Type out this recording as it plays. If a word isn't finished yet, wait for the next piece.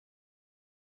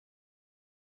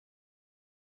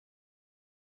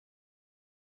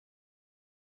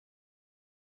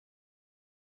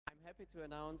happy to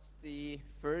announce the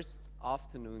first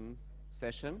afternoon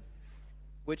session,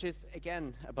 which is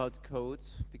again about code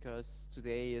because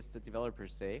today is the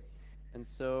Developers Day. And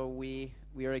so we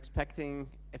are expecting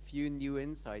a few new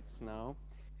insights now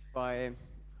by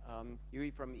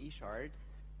Hugues from eShard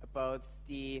about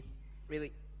the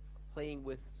really playing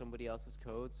with somebody else's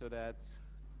code so that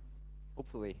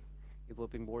hopefully it will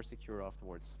be more secure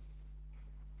afterwards.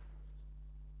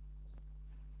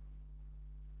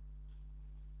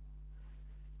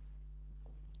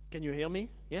 Can you hear me?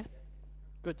 Yeah?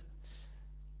 Good.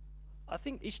 I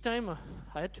think each time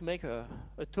I had to make a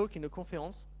talk in a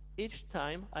conference, each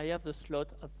time I have the slot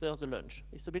after the lunch.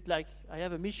 It's a bit like I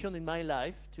have a mission in my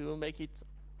life to make it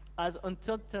as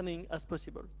entertaining as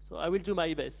possible. So I will do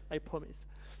my best, I promise.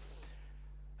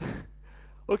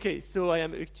 Okay, so I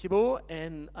am Hugues Thiebeauld,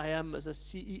 and I am the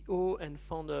CEO and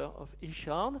founder of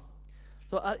eShard.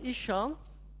 So at eShard,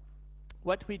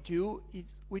 what we do is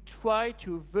we try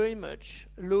to very much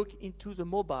look into the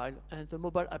mobile and the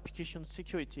mobile application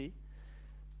security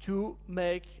to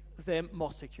make them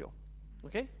more secure.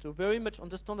 Okay? To very much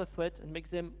understand the threat and make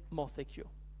them more secure.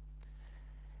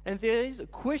 And there is a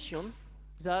question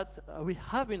that we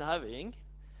have been having,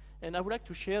 and I would like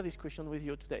to share this question with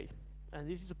you today. And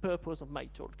this is the purpose of my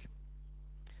talk.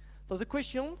 So the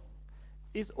question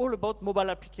is all about mobile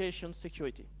application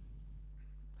security.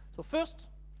 So first,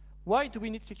 why do we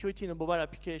need security in a mobile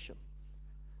application?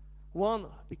 One,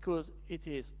 because it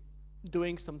is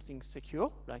doing something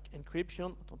secure, like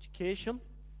encryption, authentication.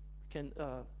 You can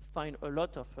find a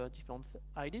lot of different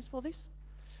IDs for this.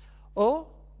 Or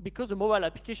because the mobile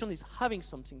application is having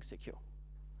something secure.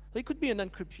 So it could be an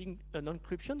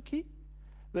encryption key,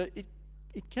 but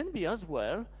it can be as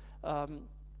well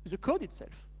the code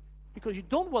itself. Because you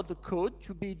don't want the code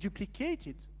to be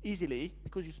duplicated easily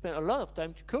because you spend a lot of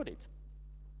time to code it.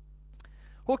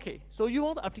 Okay, so you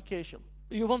want application.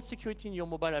 You want security in your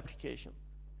mobile application.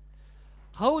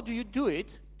 How do you do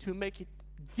it to make it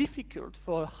difficult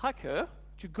for a hacker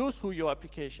to go through your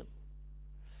application?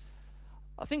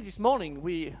 I think this morning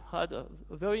we had a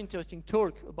very interesting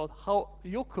talk about how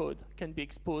your code can be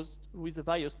exposed with the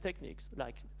various techniques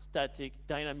like static,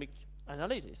 dynamic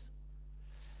analysis.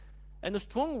 And a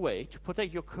strong way to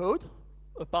protect your code,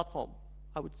 apart from,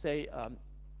 I would say,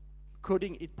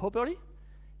 coding it properly,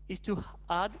 is to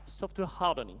add software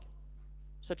hardening,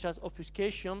 such as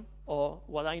obfuscation or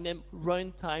what I name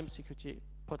runtime security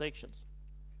protections.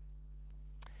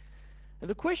 And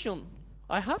the question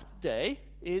I have today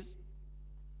is,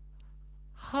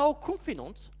 how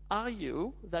confident are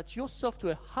you that your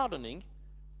software hardening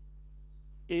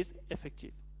is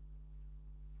effective?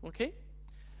 Okay?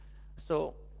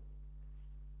 So,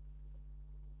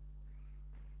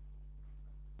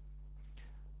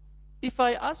 if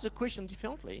I ask the question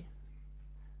differently,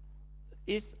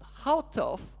 is how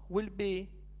tough will it be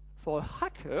for a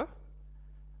hacker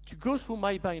to go through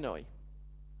my binary?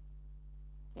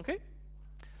 Okay?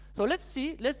 So let's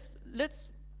see, let's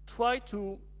try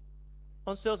to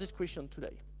answer this question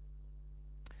today.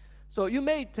 So you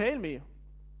may tell me,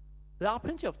 there are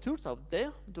plenty of tools out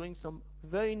there doing some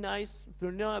very nice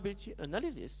vulnerability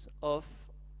analysis of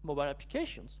mobile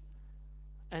applications.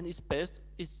 And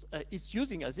it's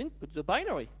using as input the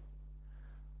binary.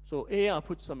 So here I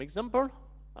put some example.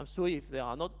 I'm sorry if they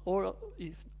are not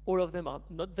if all of them are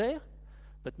not there,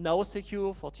 but Now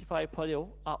Secure, Fortify, Pradeo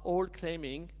are all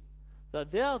claiming that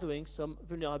they are doing some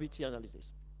vulnerability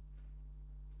analysis.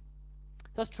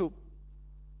 That's true.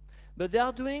 But they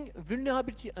are doing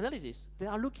vulnerability analysis. They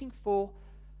are looking for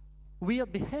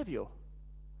weird behavior.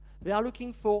 They are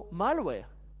looking for malware.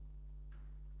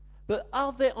 But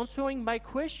are they answering my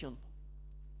question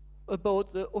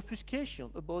about the obfuscation,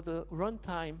 about the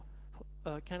runtime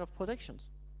kind of protections?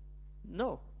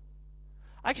 No.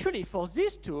 Actually, for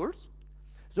these tools,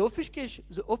 the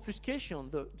obfuscation,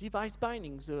 the device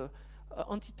binding, the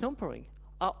anti-tampering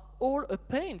are all a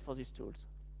pain for these tools.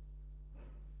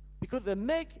 Because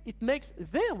it makes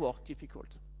their work difficult.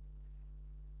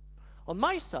 On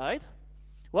my side,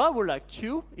 what I would like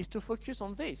to is to focus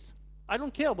on this. I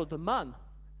don't care about the man.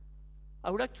 I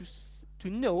would like to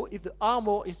know if the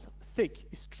armor is thick,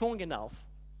 is strong enough,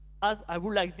 as I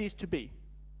would like this to be.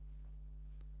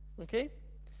 Okay?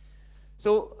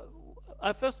 So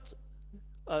I first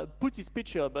put this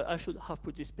picture, but I should have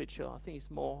put this picture. I think it's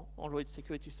more Android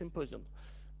Security Symposium.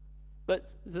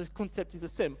 But the concept is the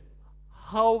same.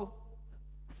 How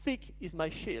thick is my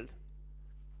shield?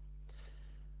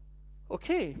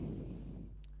 Okay.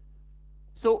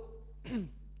 So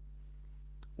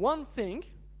one thing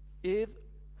is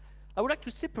I would like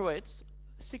to separate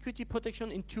security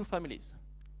protection in two families.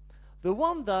 The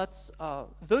one that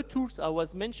the tools I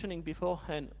was mentioning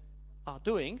beforehand are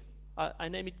doing, I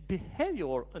name it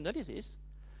behavioral analysis.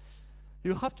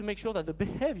 You have to make sure that the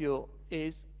behavior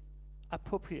is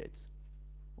appropriate.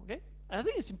 Okay? And I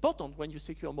think it's important when you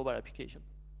secure a mobile application.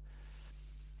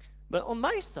 But on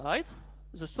my side,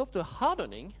 the software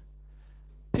hardening,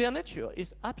 per nature,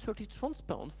 is absolutely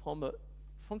transparent from a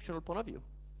functional point of view.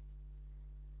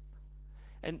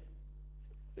 And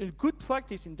a good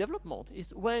practice in development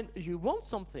is when you want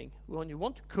something, when you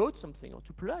want to code something or to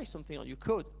apply something on your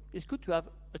code, it's good to have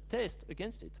a test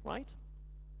against it, right?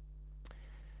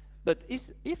 But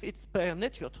if it's per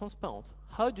nature transparent,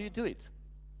 how do you do it?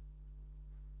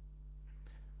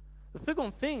 The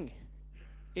second thing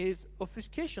is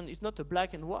obfuscation is not a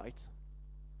black and white.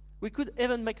 We could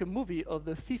even make a movie of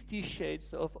the 50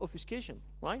 shades of obfuscation,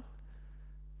 right?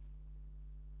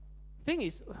 Thing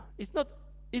is, it's not,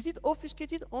 is it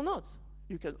obfuscated or not?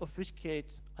 You can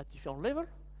obfuscate at different level.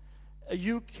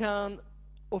 You can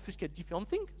obfuscate different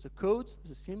things, the codes,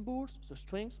 the symbols, the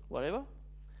strings, whatever.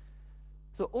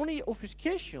 So only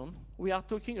obfuscation, we are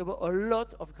talking about a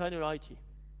lot of granularity.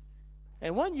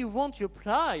 And when you want to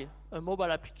apply a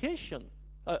mobile application,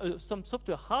 some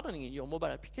software hardening in your mobile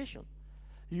application,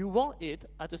 you want it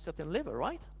at a certain level,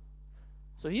 right?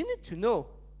 So you need to know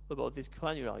about this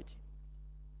granularity.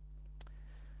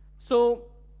 So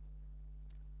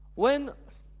when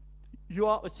you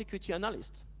are a security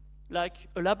analyst, like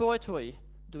a laboratory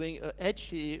doing a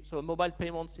HE, so a mobile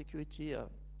payment security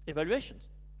evaluations,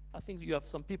 I think you have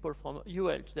some people from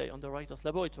UL today on the writer's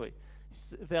laboratory.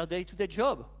 It's their day-to-day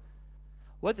job.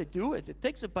 What they do is they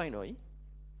take the binary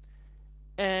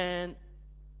and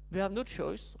they have no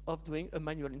choice of doing a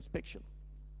manual inspection.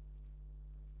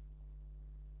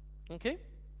 Okay?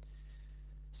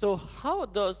 So how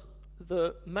does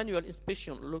the manual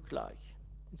inspection look like?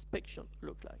 It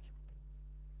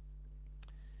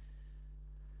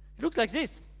looks like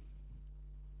this.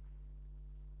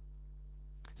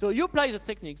 So you apply the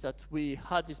techniques that we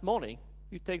had this morning.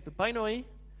 You take the binary,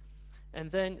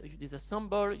 and then you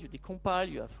disassemble, you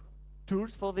decompile, you have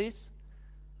tools for this,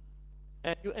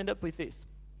 and you end up with this.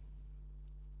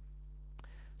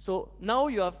 So now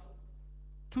you have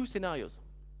two scenarios.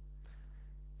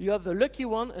 You have the lucky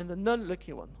one and the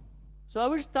non-lucky one. So I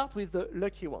will start with the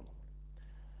lucky one.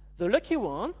 The lucky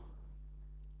one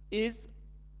is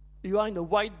you are in a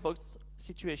white box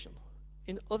situation.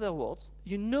 In other words,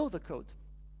 you know the code.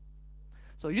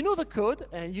 So you know the code,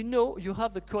 and you know you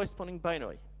have the corresponding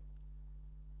binary.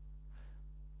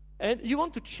 And you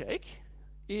want to check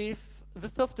if the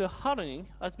software hardening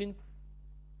has been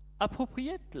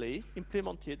appropriately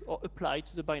implemented or applied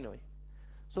to the binary.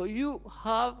 So you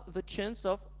have the chance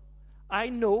of, I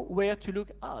know where to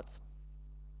look at.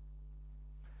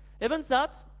 Even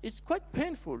that, it's quite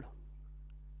painful,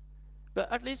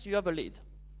 but at least you have a lead.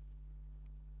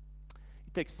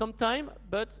 It takes some time,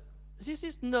 but this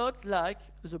is not like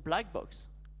the black box.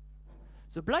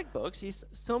 The black box is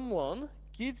someone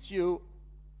gives you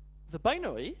the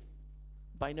binary.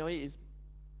 Binary is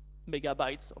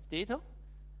megabytes of data.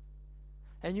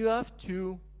 And you have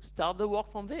to start the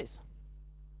work from this.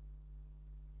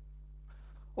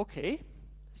 Okay,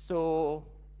 so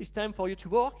it's time for you to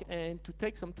work and to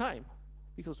take some time.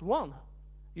 Because one,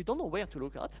 you don't know where to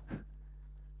look at.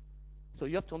 So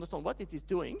you have to understand what it is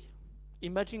doing.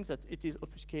 Imagine that it is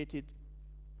obfuscated.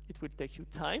 It will take you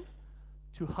time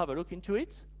to have a look into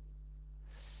it.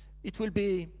 It will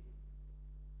be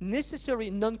necessarily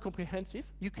non-comprehensive.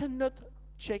 You cannot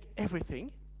check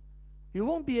everything. You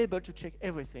won't be able to check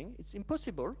everything. It's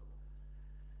impossible.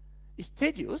 It's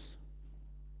tedious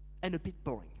and a bit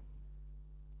boring.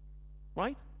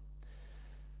 Right?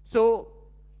 So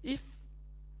if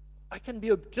I can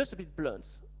be just a bit blunt,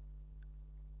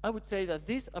 I would say that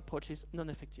this approach is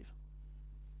non-effective.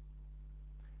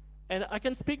 And I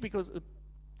can speak because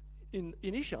in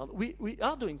Ishard, we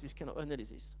are doing this kind of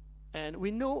analysis. And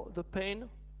we know the pain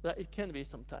that it can be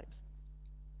sometimes.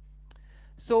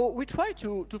 So we try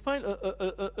to find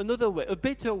another way, a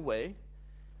better way.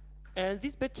 And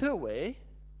this better way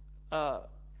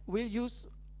will use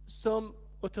some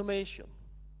automation.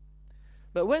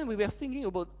 But when we were thinking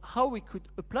about how we could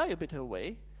apply a better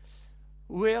way,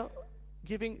 we're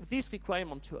giving this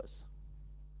requirement to us.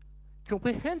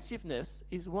 Comprehensiveness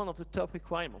is one of the top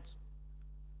requirements.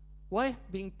 Why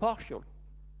being partial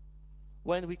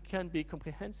when we can be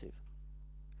comprehensive?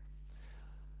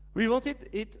 We wanted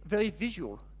it very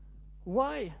visual.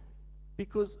 Why?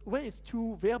 Because when it's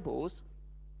too verbose,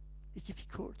 it's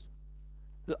difficult.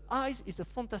 The eyes is a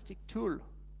fantastic tool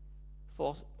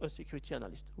for a security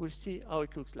analyst. We'll see how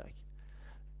it looks like.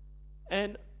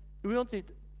 And we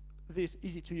wanted this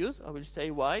easy to use. I will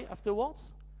say why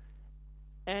afterwards.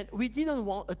 And we didn't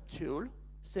want a tool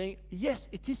saying, yes,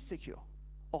 it is secure,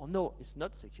 or no, it's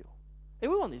not secure.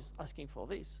 Everyone is asking for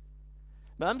this.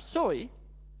 But I'm sorry,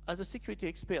 as a security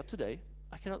expert today,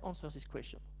 I cannot answer this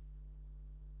question.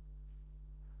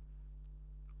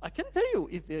 I can tell you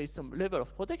if there is some level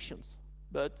of protections,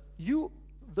 but you,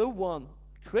 the one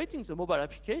creating the mobile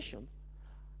application,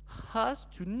 has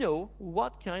to know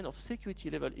what kind of security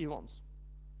level he wants.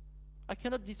 I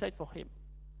cannot decide for him.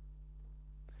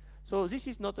 So this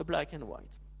is not a black and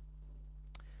white.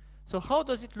 So how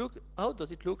does it look? How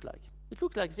does it look like? It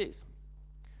looks like this.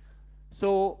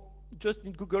 So just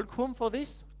in Google Chrome for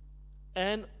this,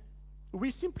 and we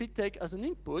simply take as an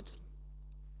input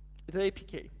the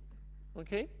APK.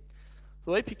 Okay?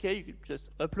 So APK, you can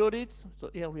just upload it. So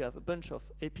here we have a bunch of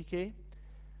APK.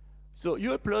 So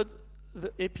you upload the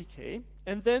APK,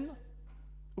 and then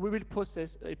we will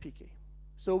process APK.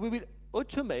 So we will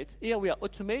automate. Here we are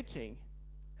automating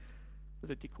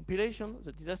the decompilation,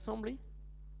 the disassembly.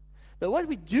 But what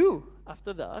we do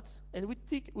after that, and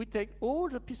we take all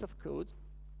the piece of code,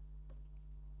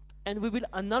 and we will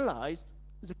analyze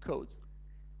the code.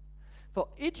 For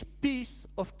each piece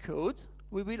of code,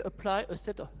 we will apply a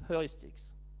set of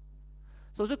heuristics.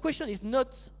 So the question is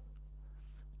not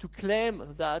to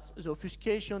claim that the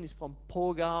obfuscation is from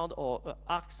ProGuard or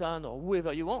Arxan or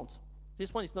whoever you want.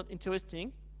 This one is not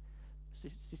interesting.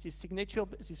 This is signature.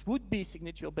 This would be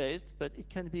signature-based, but it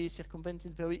can be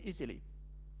circumvented very easily.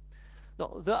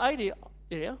 Now, the idea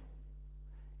here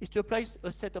is to apply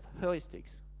a set of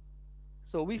heuristics.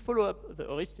 So we follow up the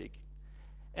heuristic,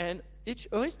 and each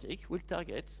heuristic will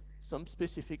target some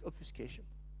specific obfuscation.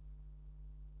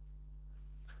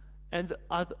 And the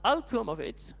outcome of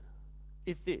it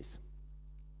is this.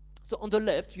 So on the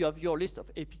left, you have your list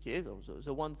of APKs, or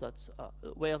the ones that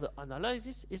where the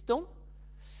analysis is done.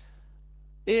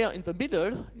 Here in the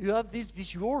middle, you have this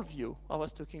visual view I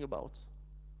was talking about.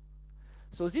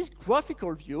 So this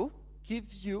graphical view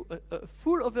gives you a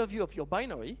full overview of your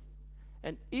binary,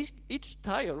 and each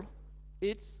tile,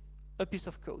 it's a piece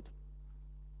of code.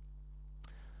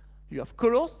 You have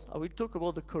colors. I will talk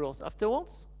about the colors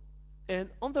afterwards. And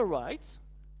on the right,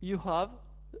 you have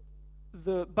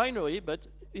the binary, but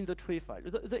in the tree file.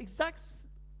 The exact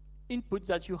input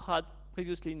that you had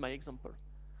previously in my example.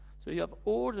 So you have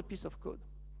all the piece of code.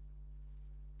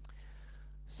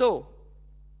 So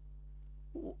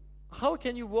how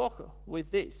can you work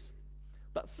with this?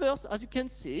 But first, as you can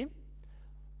see,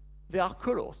 there are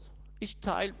colors. Each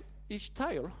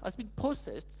tile has been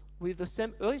processed with the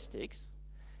same heuristics,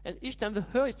 and each time the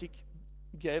heuristic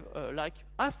gave like,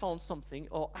 I found something,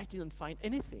 or I didn't find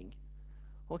anything.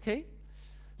 Okay?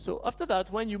 So after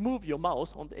that, when you move your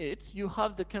mouse on it, you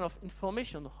have the kind of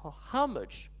information of how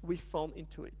much we found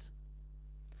into it.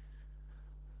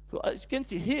 So as you can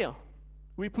see here,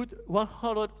 we put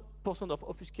 100% of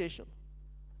obfuscation.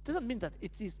 Doesn't mean that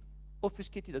it is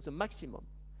obfuscated as a maximum.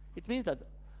 It means that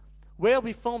where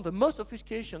we found the most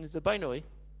obfuscation is the binary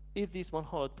is this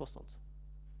 100%.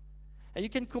 And you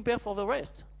can compare for the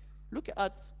rest. Look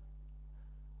at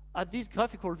this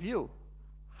graphical view,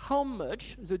 how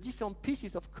much the different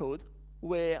pieces of code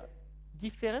were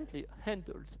differently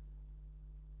handled.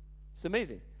 It's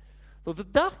amazing. So the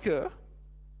darker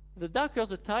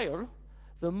the tile,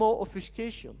 the more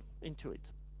obfuscation into it.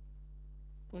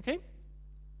 Okay?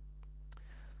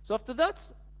 So after that,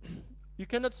 you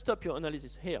cannot stop your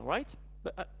analysis here, right?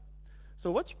 But,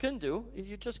 so what you can do is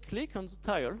you just click on the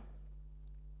tile,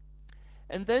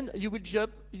 and then you will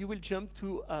jump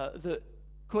to the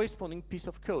corresponding piece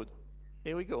of code.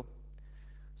 Here we go.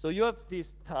 So you have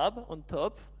this tab on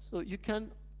top, so you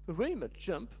can very much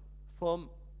jump from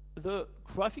the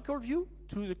graphical view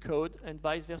to the code and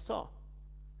vice versa.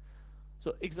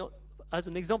 So as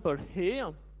an example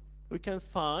here, we can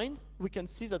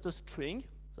see that the string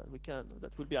that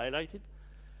will be highlighted,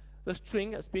 the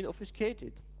string has been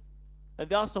obfuscated. And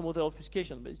there are some other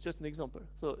obfuscation, but it's just an example.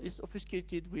 So it's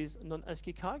obfuscated with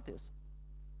non-ASCII characters.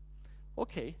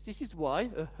 Okay, this is why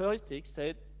a heuristic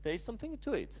said there is something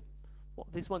to it. Well,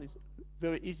 this one is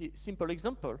very easy, simple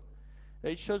example.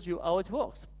 It shows you how it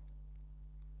works.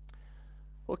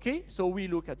 Okay, so we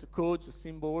look at the codes, the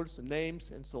symbols, the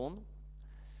names, and so on.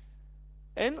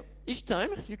 And each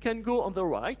time, you can go on the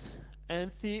right and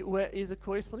see where is the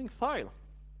corresponding file.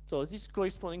 So this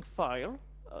corresponding file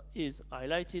is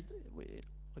highlighted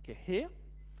here.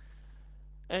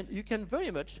 And you can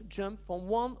very much jump from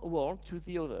one world to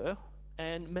the other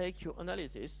and make your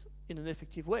analysis in an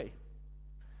effective way.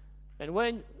 And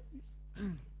when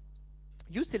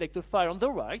you select a file on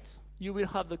the right, you will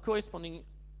have the corresponding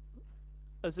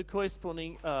the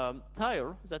corresponding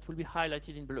tile that will be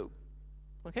highlighted in blue.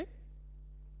 Okay?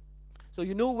 So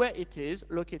you know where it is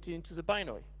located into the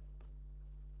binary.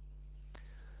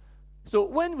 So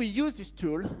when we use this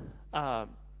tool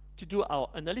to do our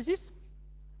analysis,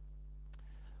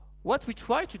 what we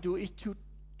try to do is to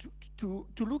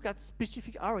look at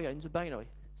specific area in the binary,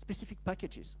 specific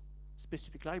packages,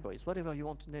 specific libraries, whatever you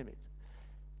want to name it.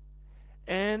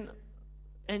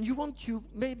 And you want to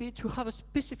maybe to have a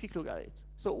specific look at it.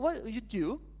 So what you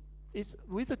do is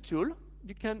with the tool,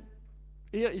 you can,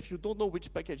 here if you don't know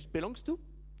which package it belongs to,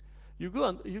 you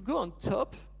go on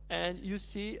top and you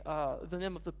see the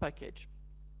name of the package.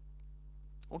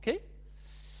 Okay?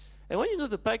 And when you know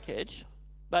the package,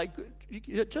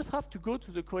 you just have to go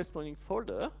to the corresponding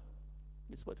folder.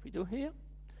 This is what we do here.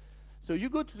 So you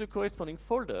go to the corresponding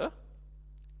folder,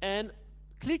 and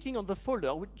clicking on the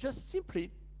folder will just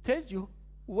simply tells you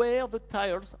where the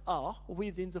tiles are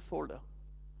within the folder.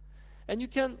 And you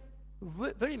can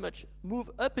very much move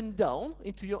up and down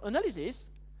into your analysis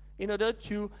in order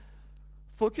to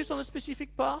focus on a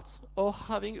specific part or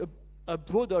having a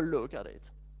broader look at it.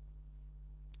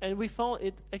 And we found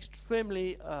it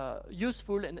extremely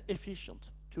useful and efficient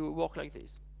to work like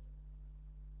this.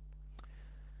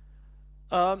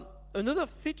 Another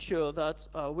feature that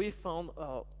we found,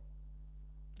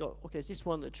 okay, this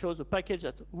one it shows a package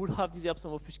that would have this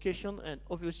some obfuscation, and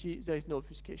obviously there is no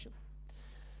obfuscation.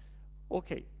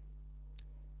 Okay.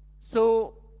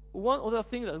 So one other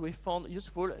thing that we found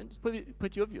useful, and it's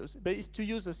pretty obvious, but is to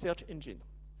use the search engine.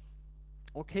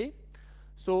 Okay.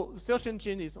 So the search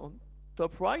engine is on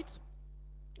top right.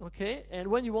 Okay. And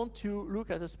when you want to look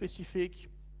at a specific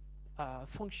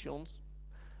functions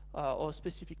or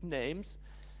specific names,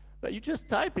 but you just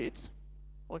type it.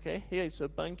 Okay, here is a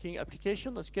banking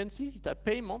application. As you can see, you type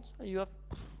payment, and you have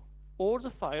all the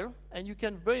file, and you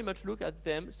can very much look at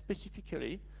them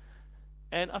specifically.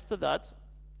 And after that,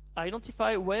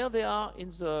 identify where they are in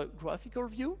the graphical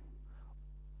view,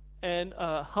 and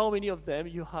how many of them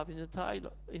you have in the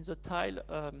tile, in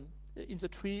the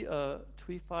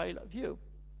tree file view.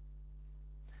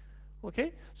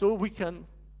 Okay, so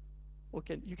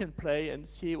you can play and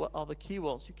see what are the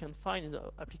keywords you can find in the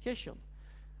application.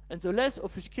 And the less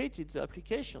obfuscated the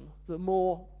application, the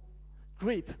more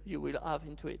grip you will have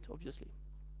into it, obviously.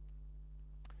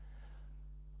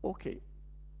 Okay.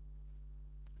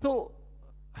 So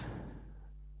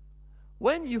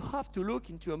when you have to look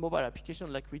into a mobile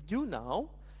application like we do now,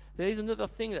 there is another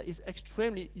thing that is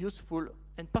extremely useful,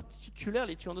 and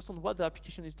particularly to understand what the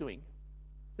application is doing.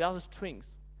 They are the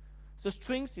strings. The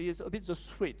strings is a bit the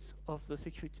sweet of the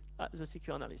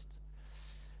secure analyst.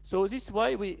 So this is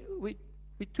why we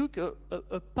took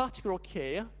a particular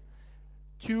care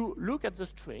to look at the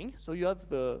string. So you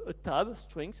have a tab,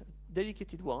 strings,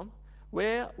 dedicated one,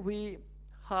 where we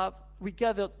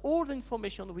gathered all the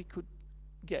information we could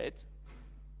get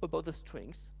about the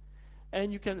strings.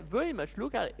 And you can very much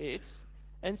look at it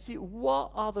and see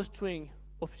what are the strings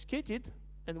obfuscated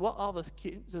and what are the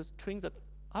strings that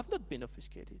have not been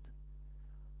obfuscated.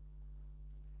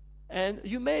 And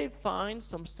you may find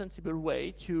some sensible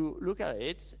way to look at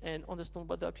it and understand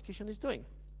what the application is doing,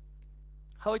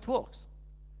 how it works.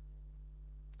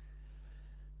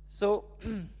 So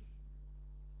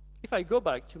if I go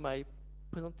back to my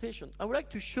presentation, I would like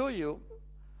to show you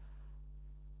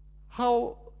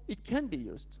how it can be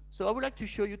used. So I would like to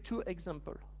show you two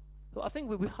examples. So I think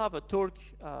we will have a talk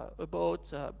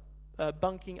about a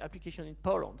banking application in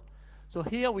Poland. So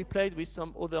here we played with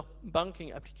some other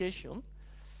banking application.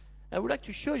 I would like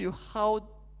to show you how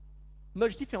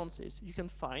much differences you can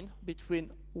find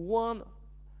between one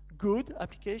good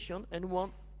application and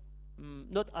one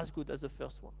not as good as the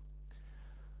first one.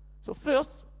 So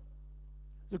first,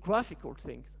 the graphical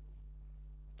things.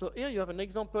 So here you have an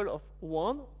example of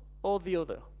one or the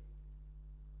other.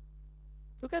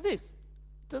 Look at this.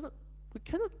 We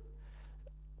cannot,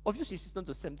 obviously this is not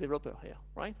the same developer here,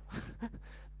 right?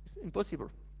 It's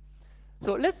impossible.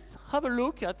 So let's have a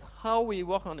look at how we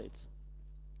work on it.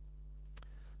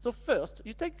 So first,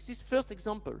 you take this first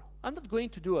example. I'm not going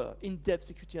to do an in-depth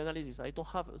security analysis. I don't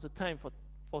have the time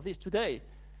for this today.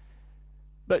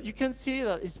 But you can see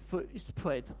that it's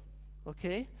spread,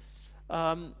 okay?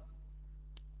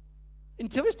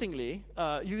 Interestingly,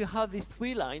 you have these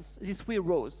three lines, these three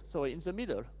rows, sorry, in the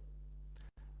middle.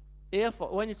 Here,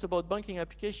 when it's about banking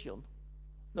application,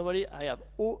 normally I have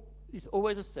is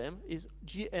always the same, is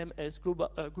GMS,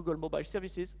 Google Mobile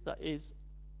Services, that is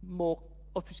more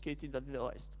obfuscated than the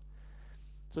rest.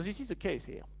 So this is the case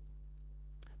here.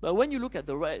 But when you look at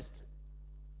the rest,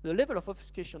 the level of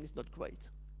obfuscation is not great.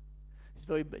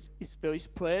 It's very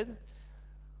spread.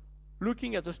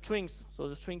 looking at the strings, so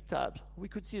the string tabs, we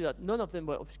could see that none of them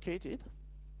were obfuscated.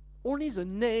 Only the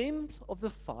names of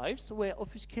the files were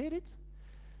obfuscated,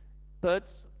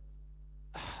 but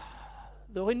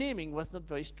the renaming was not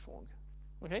very strong.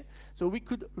 Okay? So we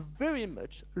could very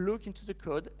much look into the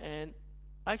code and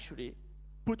actually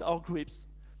put our grips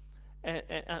and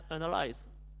analyze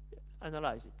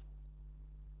it.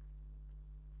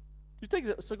 You take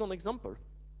the second example,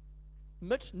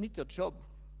 much neater job.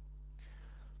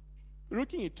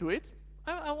 Looking into it,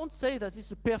 I won't say that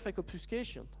it's a perfect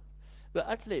obfuscation, but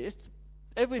at least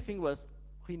everything was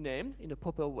renamed in a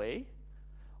proper way.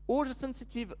 All the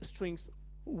sensitive strings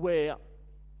were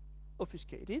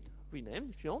obfuscated, renamed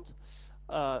if you want,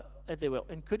 and they were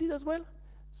encoded as well.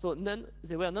 So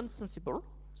they were non-sensible,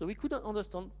 so we couldn't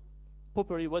understand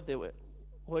properly what they were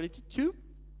related to.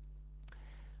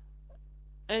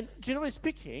 And generally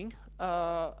speaking,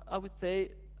 I would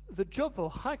say the job for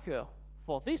hacker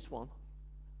for this one,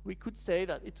 we could say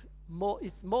that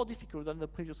it's more difficult than the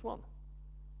previous one.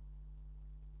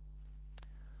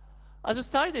 As a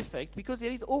side effect, because there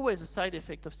is always a side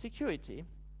effect of security,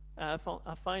 I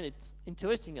find it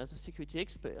interesting as a security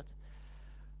expert.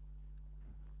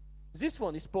 This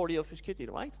one is poorly obfuscated,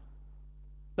 right?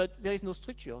 But there is no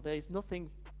structure, there is nothing.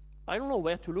 I don't know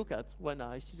where to look at when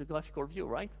I see the graphical view,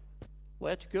 right?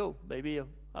 Where to go? Maybe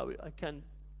I can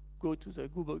go to the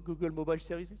Google mobile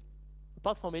services.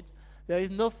 Apart from it, there is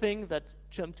nothing that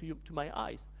jumped to my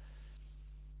eyes.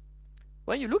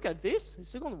 When you look at this, the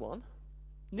second one,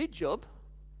 neat job,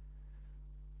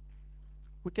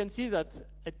 we can see that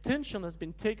attention has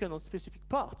been taken on specific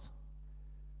parts.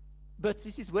 But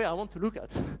this is where I want to look at,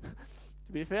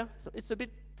 to be fair. So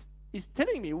it's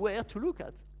telling me where to look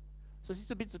at. So this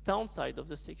is a bit the downside of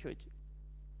the security.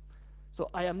 So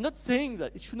I am not saying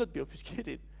that it should not be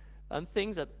obfuscated. I'm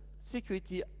saying that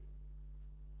security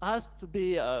has to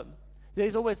be, there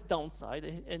is always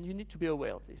downside, and you need to be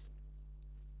aware of this.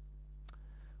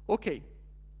 Okay.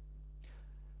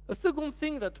 A second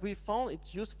thing that we found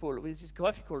it's useful with this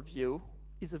graphical view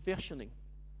is the versioning.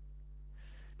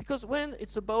 Because when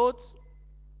it's about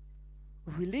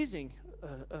releasing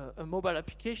a mobile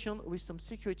application with some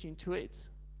security into it,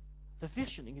 the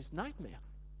versioning is a nightmare.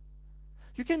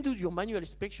 You can do your manual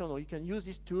inspection, or you can use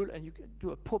this tool and you can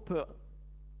do a proper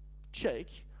check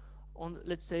on,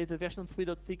 let's say, the version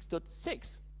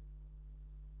 3.6.6.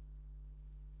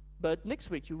 But next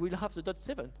week you will have the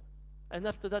 .7, and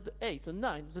after that the 8, the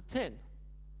 9, the 10.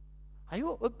 Are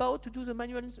you about to do the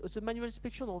manual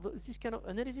inspection or this kind of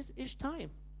analysis each time?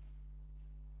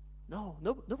 No,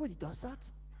 nobody does that.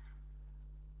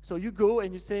 So you go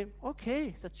and you say,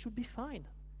 okay, that should be fine.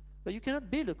 But you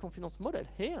cannot build a confidence model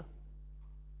here.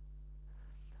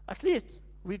 At least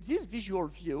with this visual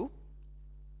view,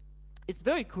 it's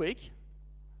very quick.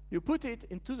 You put it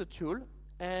into the tool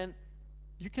and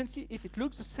you can see if it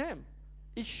looks the same.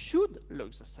 It should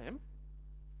look the same.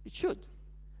 It should.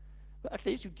 But at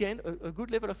least you gain a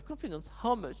good level of confidence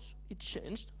how much it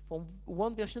changed from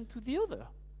one version to the other.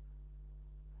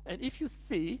 And if you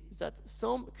see that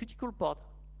some critical parts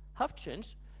have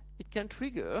changed, it can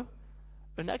trigger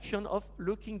an action of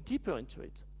looking deeper into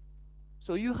it.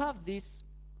 So you have this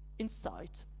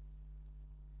insight.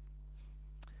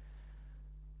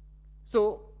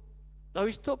 So I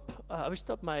will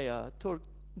stop my talk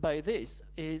by this.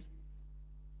 Is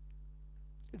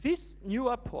this new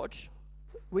approach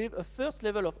with a first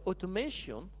level of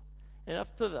automation, and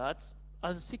after that,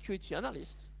 as a security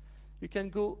analyst, you can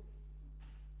go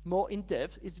more in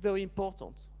depth, is very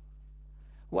important.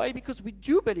 Why? Because we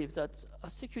do believe that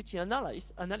as security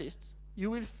analysts, you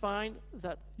will find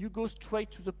that you go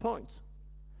straight to the point.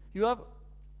 You have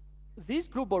this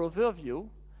global overview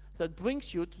that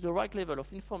brings you to the right level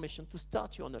of information to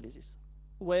start your analysis,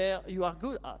 where you are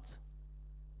good at.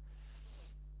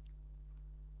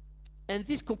 And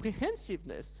this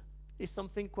comprehensiveness is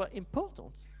something quite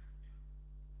important,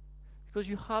 because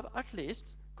you have at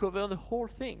least covered the whole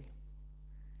thing.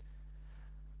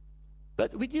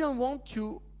 But we didn't want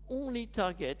to only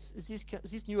target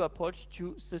this new approach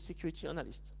to the security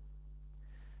analyst.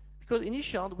 Because in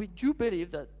Ishard, we do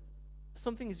believe that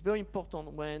something is very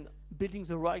important when building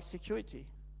the right security,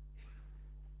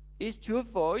 is to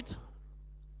avoid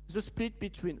the split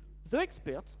between the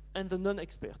expert and the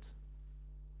non-expert.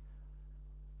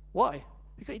 Why?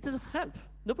 Because it doesn't help.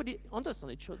 Nobody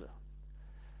understands each other.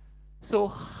 So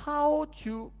how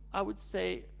to, I would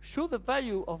say, show the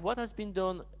value of what has been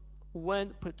done when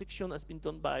protection has been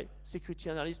done by security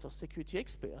analyst or security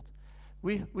expert,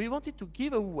 we wanted to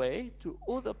give away to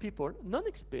other people,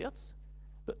 non-experts,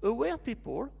 but aware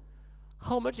people,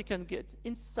 how much they can get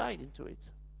insight into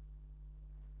it.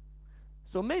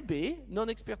 So maybe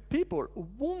non-expert people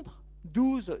won't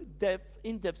do the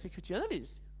in-depth security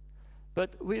analysis,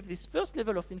 but with this first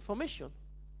level of information,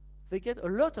 they get a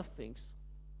lot of things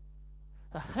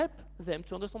that help them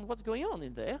to understand what's going on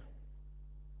in there.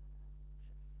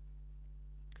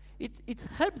 It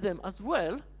helps them as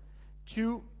well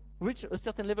to reach a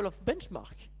certain level of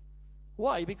benchmark.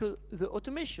 Why? Because the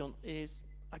automation is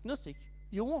agnostic.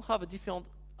 You won't have a different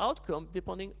outcome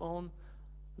depending on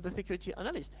the security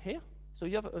analyst here. So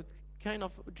you have a kind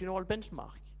of general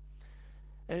benchmark.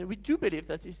 And we do believe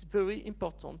that it's very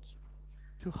important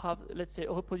to have, let's say,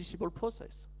 a reproducible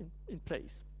process in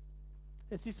place.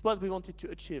 And this is what we wanted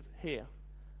to achieve here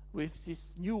with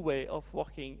this new way of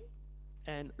working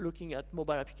and looking at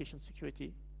mobile application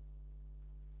security.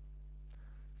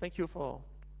 Thank you for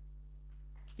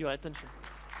your attention.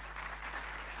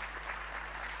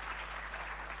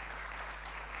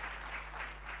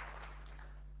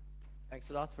 Thanks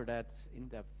a lot for that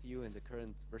in-depth view in the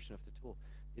current version of the tool.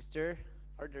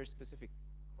 Are there specific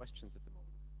questions at the moment?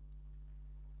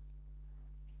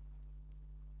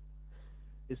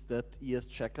 Is that ES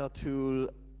Checker tool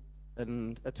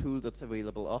a tool that's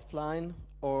available offline,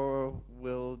 or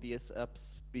will these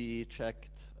apps be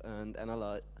checked and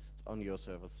analyzed on your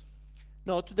servers?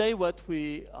 No, today what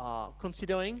we are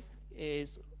considering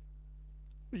is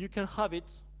you can have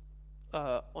it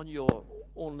on your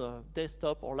own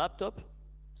desktop or laptop,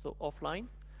 so offline.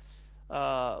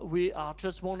 We are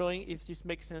just wondering if this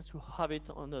makes sense to have it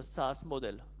on a SaaS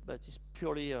model, but it's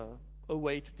purely a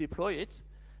way to deploy it,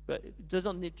 but it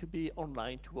doesn't need to be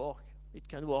online to work. It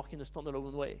can work in a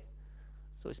standalone way.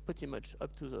 So it's pretty much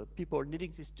up to the people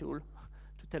needing this tool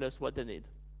to tell us what they need.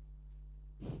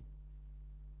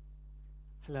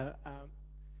 Hello.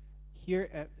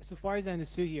 Here, so far as I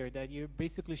understood here, that you're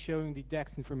basically showing the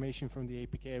DEX information from the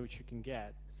APK which you can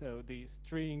get. So the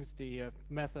strings, the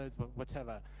methods,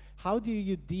 whatever. How do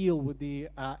you deal with the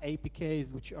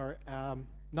APKs which are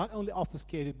not only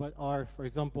obfuscated, but are, for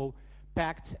example,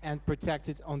 packed and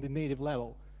protected on the native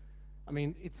level? I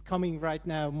mean, it's coming right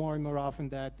now more and more often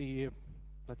that the,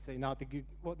 let's say, not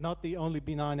the only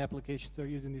benign applications are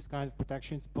using these kinds of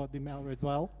protections, but the malware as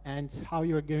well, and how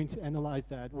you're going to analyze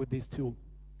that with this tool.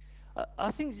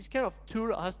 I think this kind of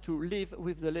tool has to live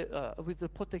with the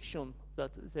protection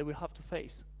that they will have to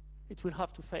face. It will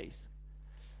have to face.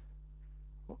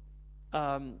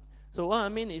 So what I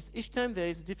mean is, each time there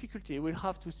is a difficulty, we'll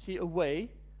have to see a way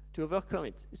to overcome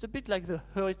it. It's a bit like the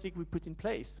heuristic we put in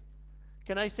place.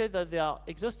 Can I say that they are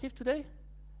exhaustive today?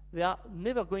 They are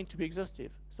never going to be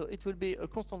exhaustive. So it will be a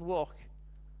constant work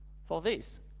for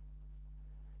this.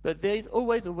 But there is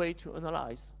always a way to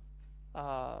analyze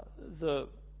the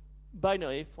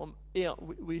binary from here.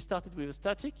 We started with a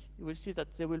static. You will see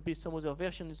that there will be some other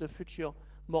version in the future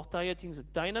more targeting the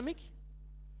dynamic.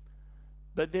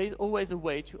 But there is always a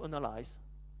way to analyze.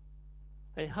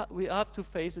 And we have to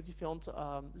face a different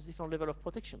level of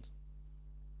protections.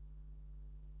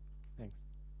 Thanks.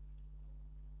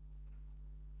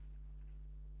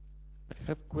 I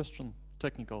have question,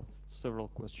 technical, several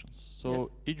questions. So Yes.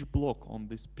 each block on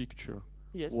this picture,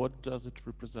 Yes. what does it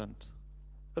represent?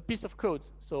 A piece of code,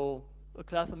 so a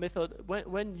class, a method.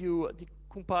 When you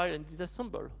compile and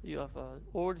disassemble, you have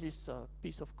all this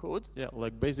piece of code. Yeah,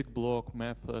 like basic block,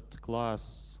 method,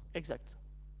 class. Exact.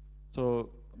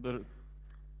 So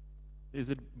is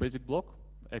it basic block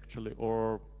actually,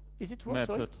 or Is it what?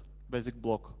 method, Sorry? basic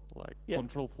block, like Yeah.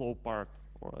 control flow part,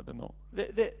 or I don't know.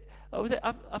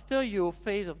 After your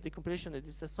phase of decompilation and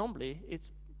disassembly,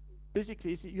 it's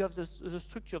basically you have the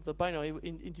structure of the binary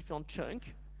in different chunks,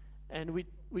 and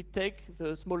we take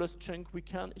the smallest chunk we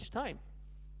can each time.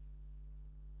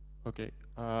 Okay.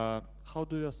 How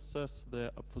do you assess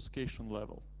the obfuscation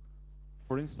level?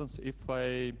 For instance, if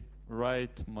I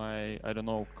write my, I don't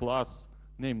know, class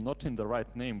name, not in the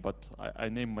right name, but I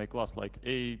name my class like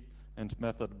A and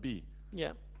method B.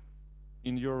 Yeah.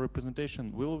 In your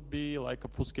representation, will it be like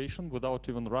obfuscation without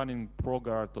even running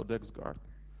ProGuard or DexGuard?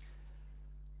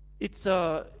 It's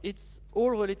all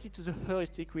related to the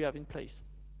heuristic we have in place.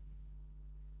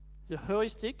 The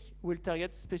heuristic will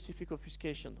target specific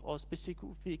obfuscation or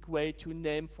specific way to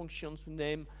name functions, to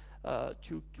name,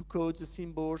 to code the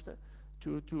symbols,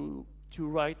 to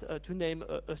write, to name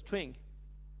a string.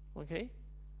 Okay.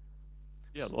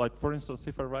 Yeah, like for instance,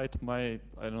 if I write my,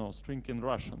 I don't know, string in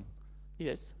Russian.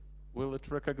 Yes. Will it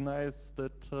recognize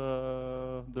that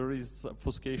there is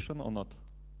obfuscation or not?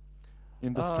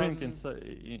 In the string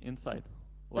inside,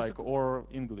 like, or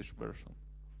English version?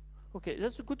 Okay,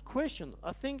 that's a good question.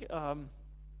 I think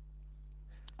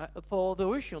for the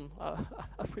Russian,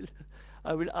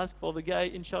 I will ask for the guy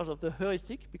in charge of the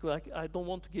heuristic, because I don't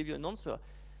want to give you an answer.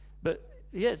 But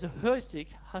yes, the heuristic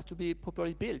has to be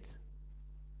properly built.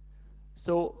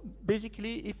 So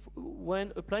basically, if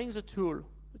when applying the tool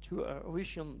to a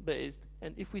Rutian based,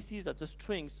 and if we see that the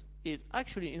strings is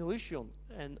actually in Rutian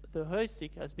and the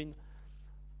heuristic has been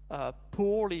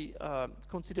poorly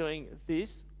considering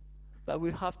this, but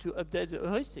we have to update the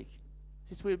heuristic.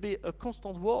 This will be a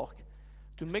constant work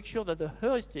to make sure that the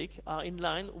heuristic are in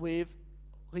line with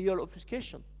real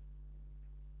obfuscation.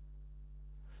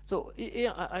 So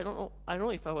here, I don't know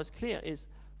if I was clear, is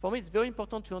for me it's very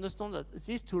important to understand that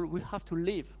this tool will have to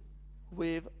live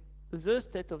with the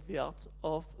state of the art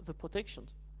of the protection.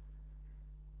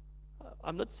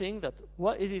 I'm not saying that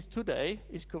what it is today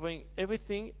is covering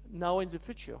everything now in the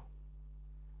future.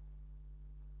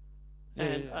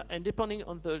 And depending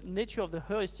on the nature of the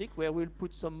heuristic, where we'll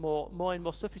put some more and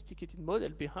more sophisticated model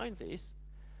behind this,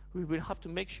 we will have to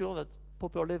make sure that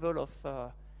proper level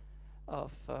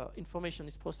of information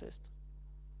is processed.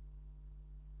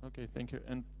 Okay, thank you.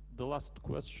 And the last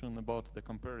question about the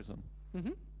comparison.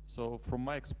 Mm-hmm. So from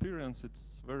my experience,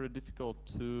 it's very difficult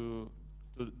to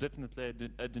definitely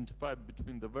identify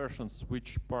between the versions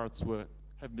which parts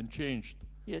have been changed,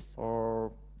 yes,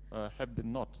 or have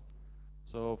been not.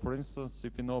 So for instance,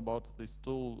 if you know about this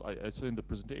tool, I saw in the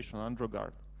presentation,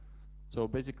 AndroGuard. So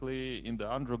basically in the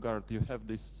AndroGuard you have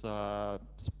this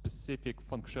specific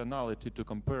functionality to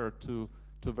compare two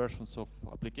versions of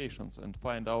applications and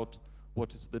find out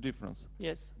what is the difference.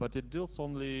 yes. But it deals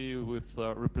only with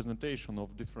representation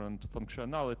of different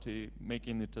functionality,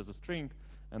 making it as a string,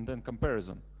 and then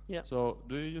comparison. Yeah. So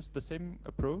do you use the same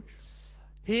approach?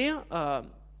 Here,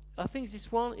 I think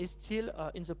this one is still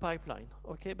in the pipeline,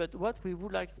 okay? But what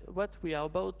we are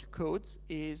about to code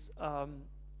is a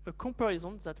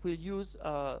comparison that will use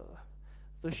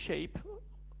the shape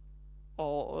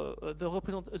or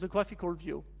the graphical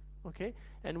view, okay?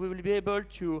 And we will be able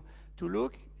to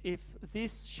look if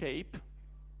this shape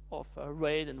of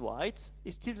red and white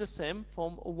is still the same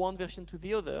from one version to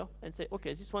the other, and say,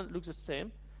 okay, this one looks the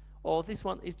same, or this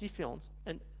one is different,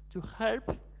 and to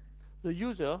help the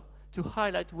user to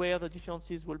highlight where the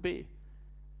differences will be.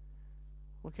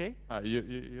 Okay?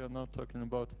 You're not talking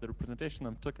about the representation,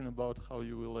 I'm talking about how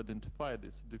you will identify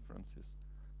these differences.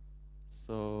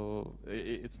 So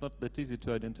it's not that easy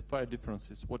to identify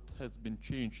differences. What has been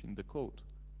changed in the code?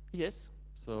 Yes.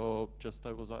 So just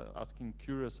I was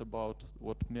curious about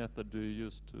what method do you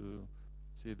use to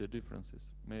see the differences.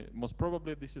 Most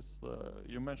probably this is,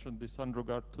 you mentioned this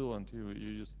AndroGuard tool and you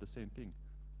use the same thing.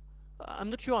 I'm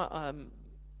not sure.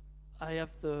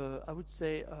 I would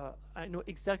say, I know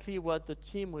exactly what the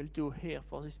team will do here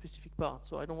for this specific part,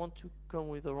 so I don't want to come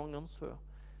with the wrong answer.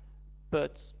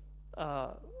 But,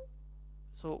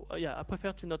 yeah, I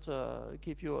prefer to not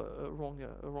give you a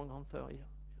wrong answer here.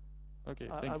 Okay,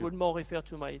 thank I you. would more refer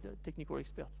to my technical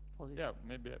experts for this. Yeah,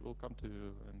 maybe I will come to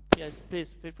you. And Yes,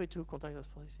 please, feel free to contact us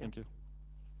for this. Yeah. thank you.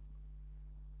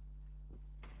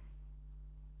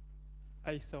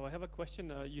 Hi, so I have a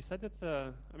question. You said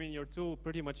that, I mean, your tool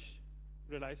pretty much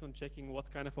relies on checking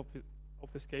what kind of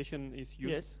obfuscation is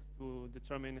used Yes. to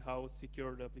determine how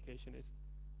secure the application is.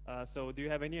 So do you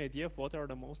have any idea of what are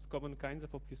the most common kinds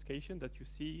of obfuscation that you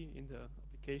see in the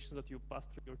applications that you pass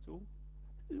through your tool?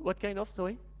 What kind of,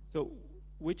 sorry? So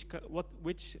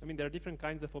I mean, there are different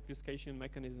kinds of obfuscation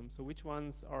mechanisms. So which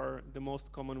ones are the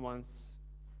most common ones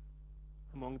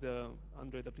among the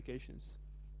Android applications?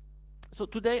 So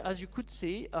today, as you could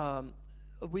see,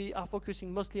 we are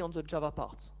focusing mostly on the Java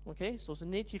part, okay? So the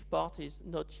native part is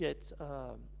not yet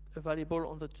available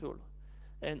on the tool.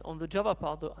 And on the Java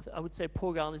part, I would say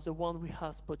ProGuard is the one we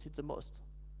have spotted the most.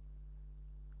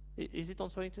 Is it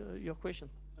answering to your question?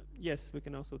 Yes, we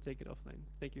can also take it offline.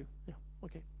 Thank you. Yeah,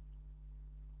 okay.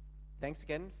 Thanks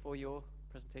again for your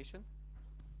presentation.